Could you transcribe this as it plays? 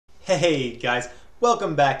Hey guys,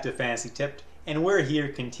 welcome back to Fantasy Tipped, and we're here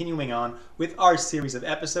continuing on with our series of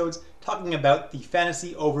episodes talking about the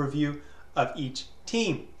fantasy overview of each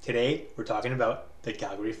team. Today, we're talking about the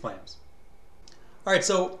Calgary Flames. Alright,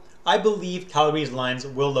 so I believe Calgary's lines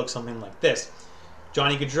will look something like this.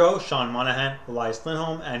 Johnny Gaudreau, Sean Monahan, Elias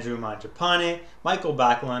Lindholm, Andrew Mangiapane, Michael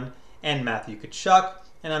Backlund, and Matthew Tkachuk.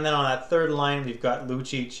 And then on that third line, we've got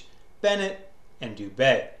Lucic, Bennett, and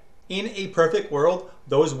Dubé. In a perfect world,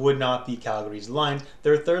 those would not be Calgary's lines.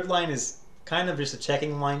 Their third line is kind of just a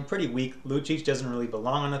checking line, pretty weak. Lucic doesn't really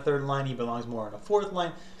belong on a third line. He belongs more on a fourth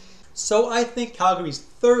line. So I think Calgary's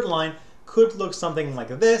third line could look something like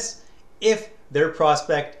this if their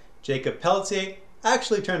prospect, Jacob Pelletier,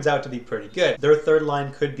 actually turns out to be pretty good. Their third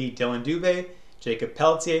line could be Dylan Dubé, Jacob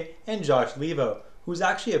Pelletier, and Josh Leivo, who's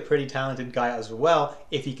actually a pretty talented guy as well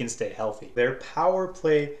if he can stay healthy. Their power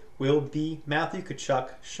play will be Matthew Tkachuk,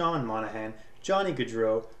 Sean Monahan, Johnny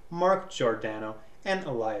Gaudreau, Mark Giordano, and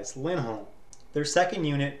Elias Lindholm. Their second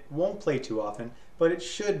unit won't play too often, but it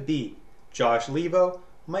should be Josh Leivo,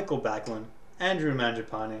 Michael Backlund, Andrew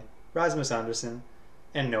Mangiapane, Rasmus Andersson,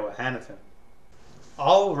 and Noah Hanifin.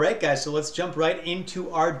 Alright guys, so let's jump right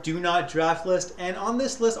into our do not draft list. And on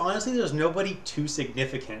this list, honestly, there's nobody too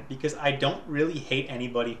significant because I don't really hate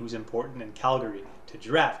anybody who's important in Calgary to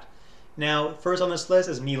draft. Now, first on this list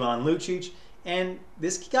is Milan Lucic, and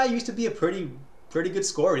this guy used to be a pretty good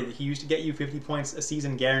scorer. He used to get you 50 points a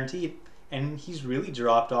season guaranteed, and he's really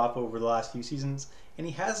dropped off over the last few seasons, and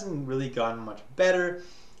he hasn't really gotten much better.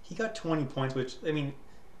 He got 20 points, which, I mean,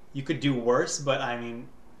 you could do worse, but I mean,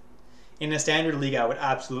 in a standard league, I would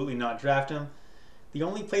absolutely not draft him. The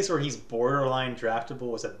only place where he's borderline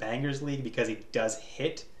draftable was a Bangers league because he does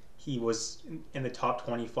hit. He was in the top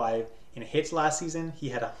 25 in hits last season. He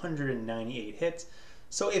had 198 hits.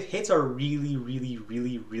 So if hits are really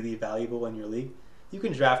valuable in your league, you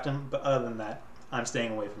can draft him, but other than that, I'm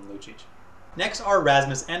staying away from Lucic. Next are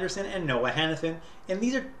Rasmus Andersson and Noah Hanifin, and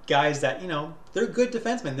these are guys that, you know, they're good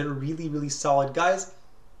defensemen. They're really solid guys.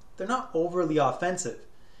 They're not overly offensive.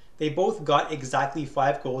 They both got exactly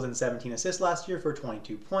 5 goals and 17 assists last year for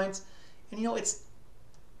 22 points. And, you know, it's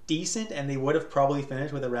decent, and they would have probably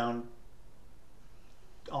finished with around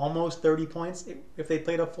almost 30 points if they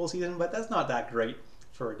played a full season, but that's not that great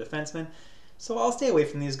for a defenseman. So I'll stay away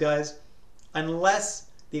from these guys, unless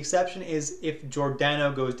the exception is if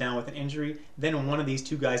Giordano goes down with an injury, then one of these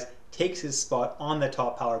two guys takes his spot on the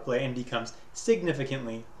top power play and becomes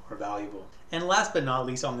significantly more valuable. And last but not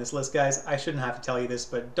least on this list, guys, I shouldn't have to tell you this,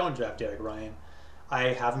 but don't draft Derek Ryan. I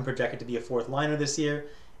have him projected to be a fourth liner this year.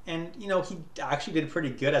 And, you know, he actually did pretty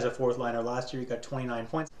good as a fourth liner last year. He got 29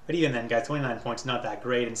 points. But even then, guys, 29 points, not that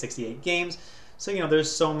great in 68 games. So, you know,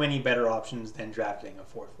 there's so many better options than drafting a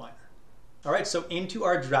fourth liner. All right, so into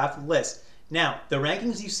our draft list. Now, the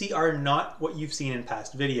rankings you see are not what you've seen in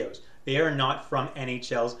past videos. They are not from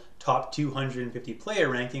NHL's top 250 player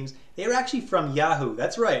rankings. They are actually from Yahoo.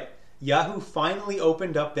 That's right. Yahoo finally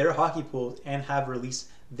opened up their hockey pools and have released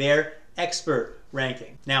their expert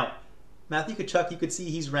ranking. Now, Matthew Tkachuk, you could see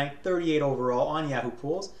he's ranked 38 overall on Yahoo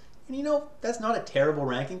Pools. And you know, that's not a terrible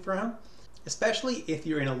ranking for him. Especially if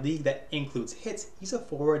you're in a league that includes hits. He's a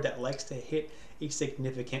forward that likes to hit a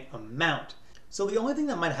significant amount. So the only thing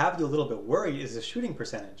that might have you a little bit worried is his shooting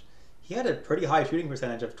percentage. He had a pretty high shooting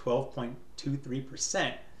percentage of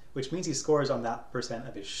 12.23%, which means he scores on that percent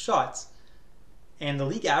of his shots. And the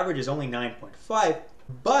league average is only 9.5.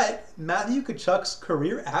 But Matthew Tkachuk's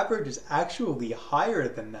career average is actually higher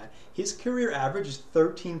than that. His career average is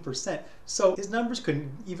 13%, so his numbers could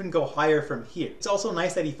even go higher from here. It's also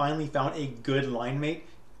nice that he finally found a good line mate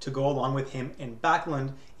to go along with him and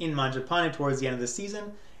Backlund in Mangiapane towards the end of the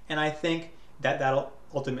season, and I think that that'll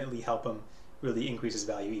ultimately help him really increase his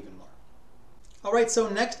value even more. Alright, so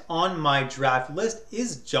next on my draft list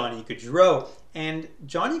is Johnny Gaudreau. And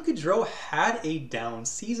Johnny Gaudreau had a down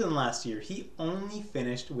season last year. He only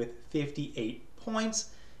finished with 58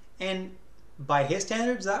 points. And by his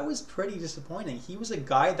standards, that was pretty disappointing. He was a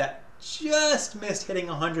guy that just missed hitting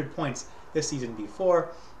 100 points the season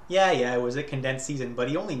before. Yeah, it was a condensed season, but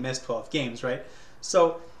he only missed 12 games, right?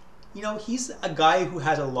 So, you know, he's a guy who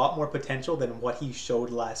has a lot more potential than what he showed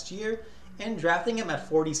last year. And drafting him at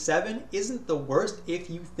 47 isn't the worst if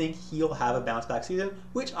you think he'll have a bounce back season,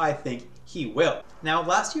 which I think he will. Now,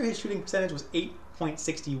 last year his shooting percentage was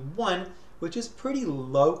 8.61, which is pretty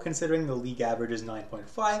low considering the league average is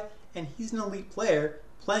 9.5, and he's an elite player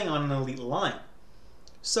playing on an elite line.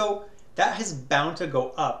 So that is bound to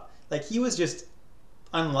go up. Like, he was just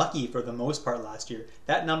unlucky for the most part last year.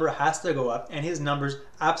 That number has to go up, and his numbers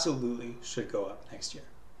absolutely should go up next year.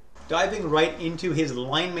 diving right into his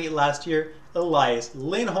line mate last year, Elias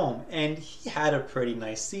Lindholm, and he had a pretty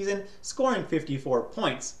nice season, scoring 54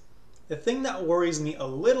 points. The thing that worries me a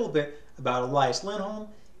little bit about Elias Lindholm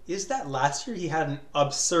is that last year he had an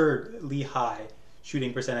absurdly high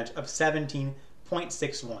shooting percentage of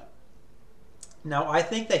 17.61. Now, I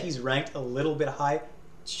think that he's ranked a little bit high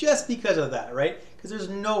just because of that, right? Because there's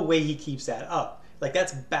no way he keeps that up. Like,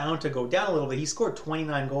 that's bound to go down a little bit. He scored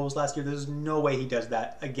 29 goals last year. There's no way he does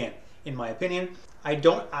that again, in my opinion. I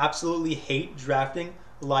don't absolutely hate drafting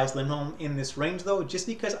Elias Lindholm in this range, though, just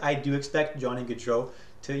because I do expect Johnny Gaudreau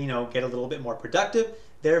to, get a little bit more productive.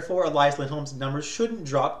 Therefore, Elias Lindholm's numbers shouldn't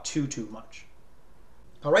drop too much.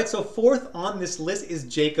 All right, so fourth on this list is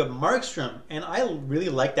Jacob Markstrom, and I really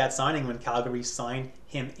like that signing when Calgary signed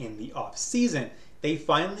him in the offseason. They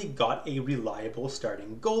finally got a reliable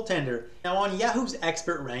starting goaltender. Now, on Yahoo's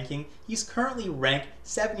expert ranking, he's currently ranked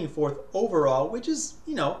 74th overall, which is,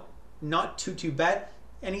 not too bad,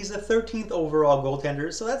 and he's the 13th overall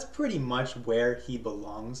goaltender, so that's pretty much where he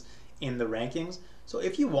belongs in the rankings. So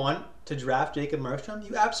if you want to draft Jacob Markstrom,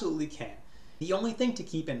 you absolutely can. The only thing to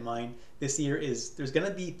keep in mind this year is there's going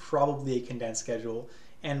to be probably a condensed schedule,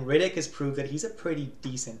 and Rittich has proved that he's a pretty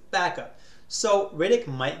decent backup. So Rittich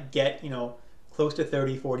might get, close to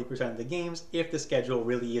 30-40% of the games if the schedule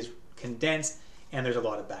really is condensed and there's a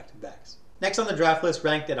lot of back-to-backs. Next on the draft list,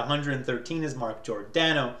 ranked at 113, is Mark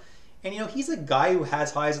Giordano. And he's a guy who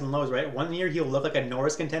has highs and lows, right? One year he'll look like a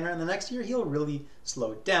Norris contender, and the next year he'll really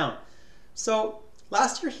slow down. So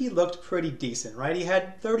last year he looked pretty decent, right? He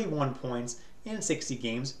had 31 points in 60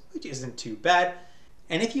 games, which isn't too bad.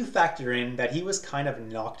 And if you factor in that he was kind of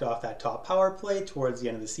knocked off that top power play towards the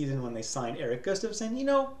end of the season when they signed Erik Gustafsson,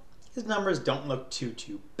 his numbers don't look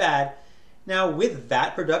too bad. Now, with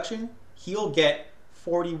that production, he'll get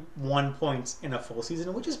 41 points in a full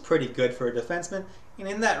season, which is pretty good for a defenseman. And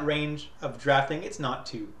in that range of drafting, it's not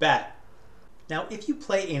too bad. Now, if you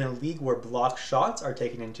play in a league where block shots are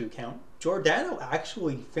taken into account, Giordano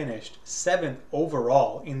actually finished 7th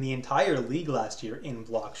overall in the entire league last year in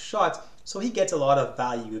block shots, so he gets a lot of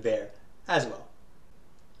value there as well.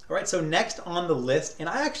 All right, so next on the list, and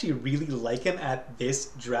I actually really like him at this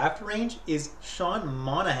draft range, is Sean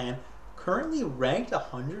Monahan, currently ranked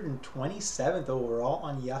 127th overall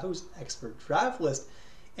on Yahoo's expert draft list.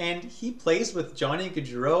 And he plays with Johnny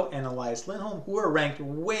Gaudreau and Elias Lindholm, who are ranked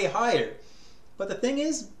way higher. But the thing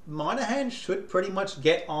is, Monahan should pretty much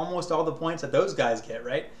get almost all the points that those guys get,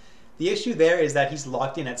 right? The issue there is that he's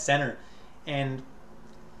locked in at center. And,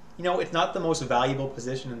 it's not the most valuable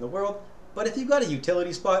position in the world, but if you've got a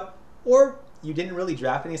utility spot, or you didn't really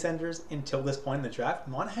draft any centers until this point in the draft,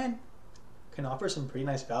 Monahan can offer some pretty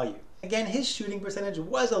nice value. Again, his shooting percentage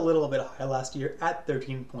was a little bit high last year at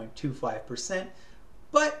 13.25%,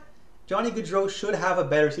 but Johnny Gaudreau should have a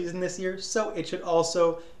better season this year, so it should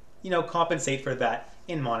also, compensate for that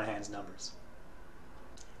in Monahan's numbers.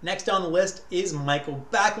 Next on the list is Michael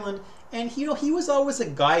Backlund, and he was always a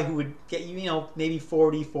guy who would get you, maybe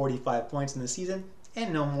 40, 45 points in the season,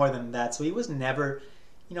 and no more than that. So he was never,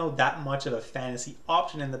 that much of a fantasy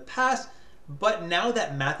option in the past. But now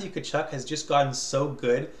that Matthew Tkachuk has just gotten so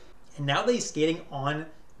good, and now that he's skating on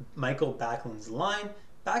Michael Backlund's line,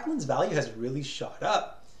 Backlund's value has really shot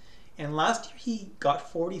up. And last year he got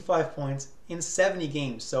 45 points in 70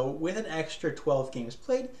 games. So with an extra 12 games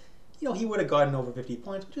played, he would have gotten over 50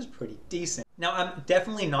 points, which is pretty decent. Now, I'm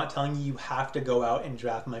definitely not telling you have to go out and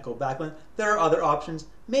draft Michael Backlund. There are other options,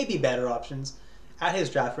 maybe better options, at his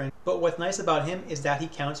draft range. But what's nice about him is that he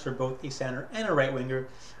counts for both a center and a right winger,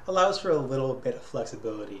 allows for a little bit of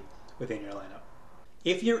flexibility within your lineup.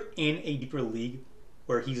 If you're in a deeper league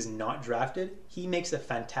where he's not drafted, he makes a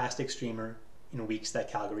fantastic streamer in weeks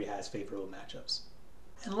that Calgary has favorable matchups.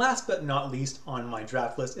 And last but not least on my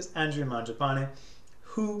draft list is Andrew Mangiapane,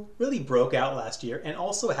 who really broke out last year and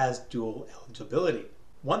also has dual eligibility.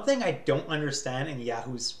 One thing I don't understand in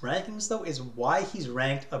Yahoo's rankings, though, is why he's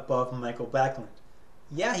ranked above Michael Backlund.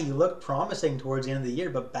 Yeah, he looked promising towards the end of the year,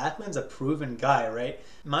 but Backlund's a proven guy, right?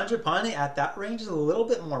 Mangiapane at that range is a little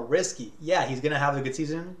bit more risky. Yeah, he's going to have a good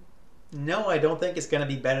season. No, I don't think it's going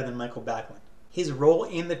to be better than Michael Backlund. His role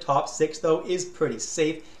in the top 6, though, is pretty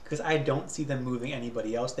safe because I don't see them moving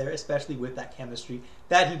anybody else there, especially with that chemistry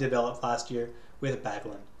that he developed last year with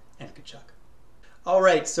Backlund and Tkachuk.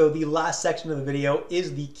 Alright, so the last section of the video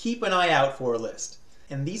is the keep an eye out for list.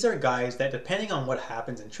 And these are guys that, depending on what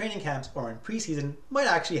happens in training camps or in preseason, might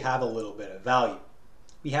actually have a little bit of value.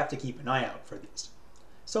 We have to keep an eye out for these.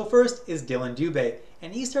 So first is Dylan Dubé,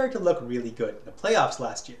 and he started to look really good in the playoffs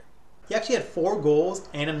last year. He actually had 4 goals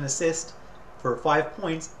and an assist for 5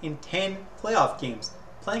 points in 10 playoff games.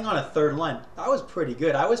 playing on a third line. That was pretty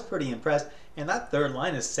good. I was pretty impressed. And that third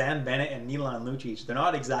line is Sam Bennett and Milan Lucic. They're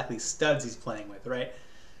not exactly studs he's playing with, right?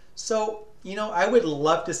 So, I would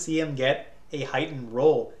love to see him get a heightened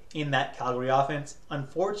role in that Calgary offense.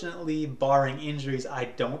 Unfortunately, barring injuries, I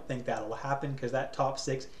don't think that'll happen because that top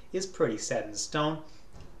six is pretty set in stone.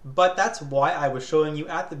 But that's why I was showing you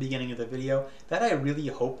at the beginning of the video that I really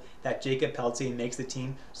hope that Jacob Pelletier makes the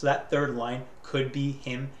team, so that third line could be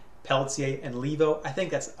him, Pelletier, and Levo. I think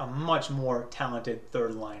that's a much more talented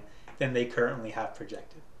third line than they currently have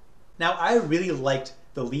projected. Now, I really liked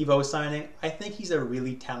the Levo signing. I think he's a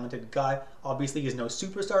really talented guy. Obviously, he's no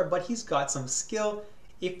superstar, but he's got some skill.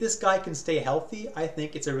 If this guy can stay healthy, I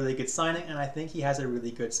think it's a really good signing, and I think he has a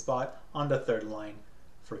really good spot on the third line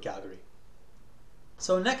for Calgary.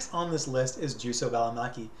 So next on this list is Juuso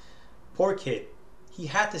Välimäki. Poor kid. He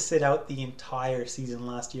had to sit out the entire season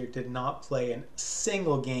last year, did not play a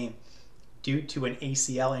single game due to an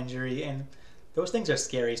ACL injury, and those things are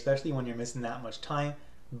scary, especially when you're missing that much time.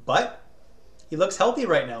 But he looks healthy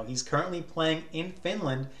right now. He's currently playing in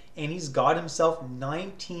Finland, and he's got himself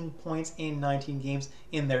 19 points in 19 games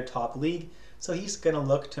in their top league. So he's going to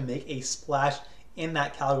look to make a splash in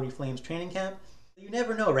that Calgary Flames training camp. You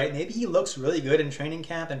never know, right? Maybe he looks really good in training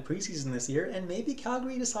camp and preseason this year, and maybe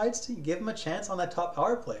Calgary decides to give him a chance on that top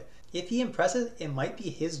power play. If he impresses, it might be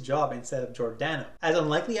his job instead of Giordano. As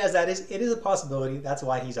unlikely as that is, it is a possibility. That's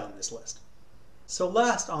why he's on this list. So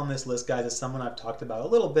last on this list, guys, is someone I've talked about a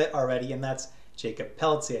little bit already, and that's Jacob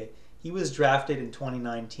Pelletier. He was drafted in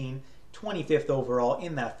 2019, 25th overall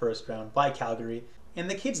in that first round by Calgary, and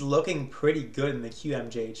the kid's looking pretty good in the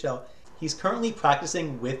QMJHL. He's currently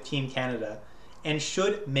practicing with Team Canada and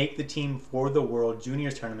should make the team for the World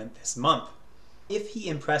Juniors tournament this month. If he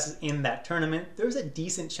impresses in that tournament, there's a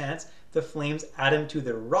decent chance the Flames add him to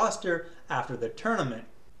their roster after the tournament.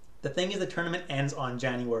 The thing is, the tournament ends on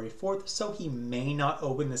January 4th, so he may not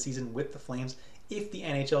open the season with the Flames if the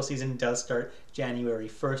NHL season does start January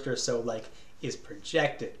 1st or so, like is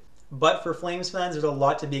projected. But for Flames fans, there's a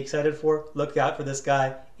lot to be excited for. Look out for this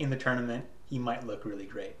guy in the tournament. He might look really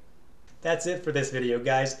great. That's it for this video,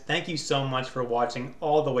 guys. Thank you so much for watching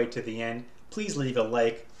all the way to the end. Please leave a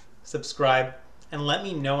like, subscribe, and let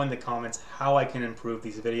me know in the comments how I can improve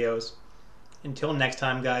these videos. Until next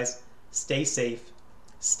time, guys, stay safe,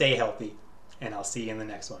 stay healthy, and I'll see you in the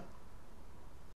next one.